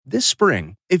This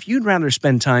spring, if you'd rather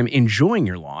spend time enjoying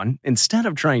your lawn instead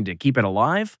of trying to keep it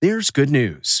alive, there's good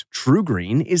news.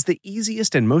 TruGreen is the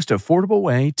easiest and most affordable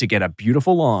way to get a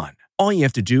beautiful lawn. All you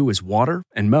have to do is water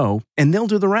and mow, and they'll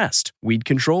do the rest. Weed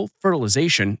control,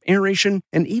 fertilization, aeration,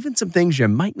 and even some things you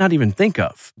might not even think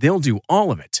of. They'll do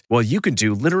all of it, while you can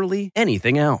do literally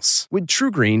anything else. With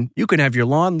TruGreen, you can have your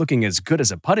lawn looking as good as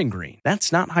a putting green.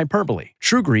 That's not hyperbole.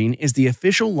 TruGreen is the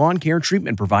official lawn care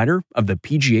treatment provider of the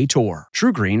PGA Tour.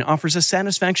 TruGreen offers a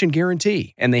satisfaction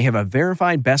guarantee, and they have a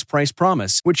verified best price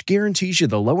promise, which guarantees you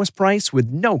the lowest price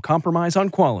with no compromise on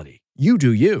quality. You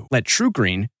do you. Let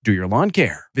TruGreen do your lawn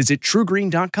care. Visit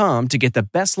TruGreen.com to get the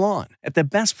best lawn at the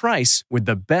best price with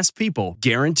the best people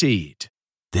guaranteed.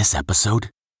 This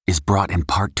episode is brought in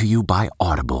part to you by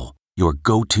Audible, your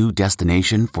go-to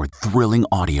destination for thrilling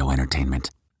audio entertainment.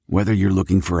 Whether you're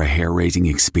looking for a hair-raising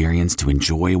experience to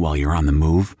enjoy while you're on the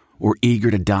move or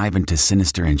eager to dive into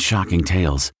sinister and shocking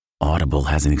tales, Audible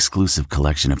has an exclusive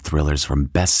collection of thrillers from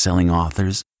best-selling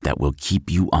authors that will keep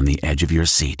you on the edge of your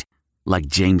seat. Like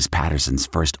James Patterson's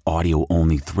first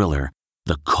audio-only thriller,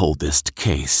 The Coldest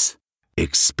Case.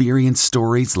 Experience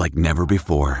stories like never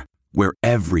before, where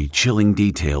every chilling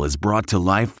detail is brought to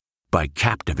life by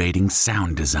captivating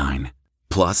sound design.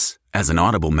 Plus, as an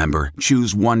Audible member,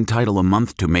 choose one title a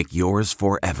month to make yours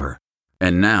forever.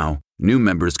 And now, new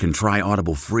members can try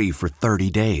Audible free for 30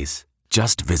 days.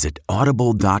 Just visit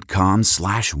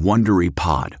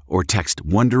audible.com/WonderyPod or text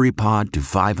WonderyPod to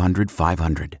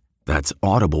 500-500. That's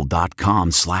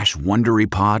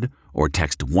audible.com/WonderyPod or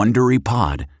text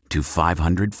WonderyPod to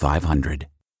 500-500.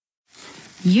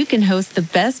 You can host the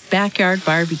best backyard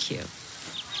barbecue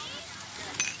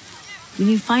when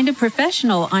you find a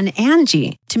professional on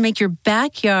Angie to make your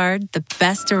backyard the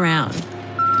best around.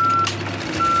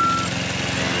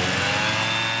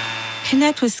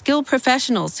 Connect with skilled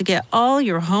professionals to get all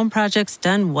your home projects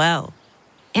done well.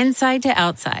 Inside to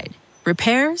outside,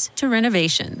 repairs to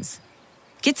renovations.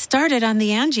 Get started on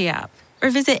the Angie app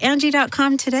or visit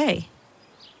Angie.com today.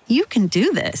 You can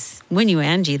do this when you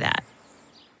Angie that.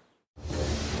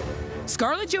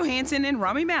 Scarlett Johansson and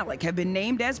Rami Malek have been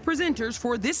named as presenters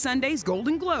for this Sunday's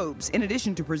Golden Globes. In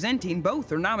addition to presenting,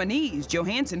 both are nominees,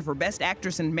 Johansson for Best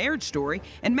Actress in Marriage Story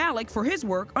and Malek for his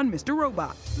work on Mr.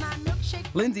 Robot.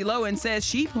 Lindsay Lohan says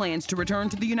she plans to return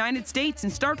to the United States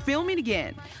and start filming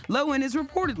again. Lohan is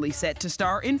reportedly set to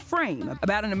star in Frame,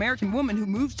 about an American woman who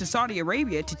moves to Saudi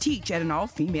Arabia to teach at an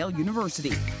all-female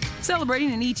university. Celebrating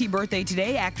an ET birthday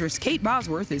today, actress Kate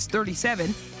Bosworth is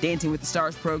 37, Dancing with the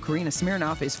Stars pro Karina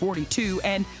Smirnoff is 42,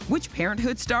 and which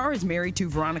Parenthood star is married to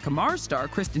Veronica Mars star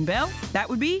Kristen Bell? That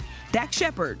would be Dax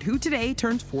Shepard, who today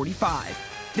turns 45.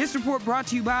 This report brought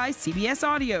to you by CBS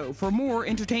Audio. For more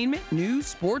entertainment, news,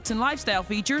 sports, and lifestyle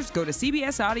features, go to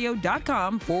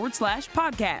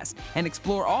cbsaudio.com/podcast and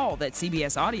explore all that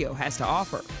CBS Audio has to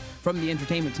offer. From the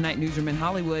Entertainment Tonight newsroom in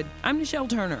Hollywood, I'm Nichelle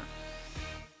Turner.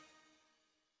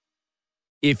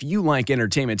 If you like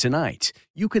Entertainment Tonight,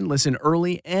 you can listen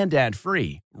early and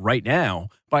ad-free right now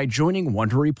by joining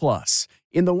Wondery Plus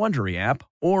in the Wondery app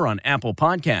or on Apple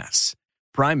Podcasts.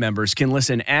 Prime members can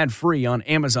listen ad-free on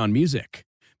Amazon Music.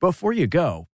 Before you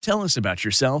go, tell us about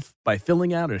yourself by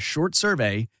filling out a short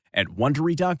survey at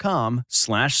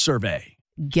Wondery.com/survey.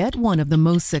 Get one of the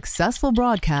most successful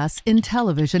broadcasts in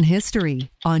television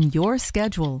history on your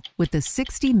schedule with the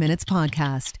 60 Minutes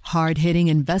Podcast. Hard-hitting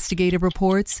investigative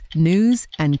reports, news,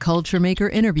 and culture maker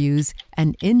interviews,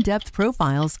 and in-depth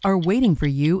profiles are waiting for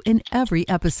you in every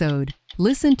episode.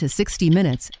 Listen to 60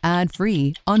 Minutes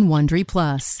ad-free on Wondery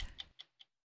Plus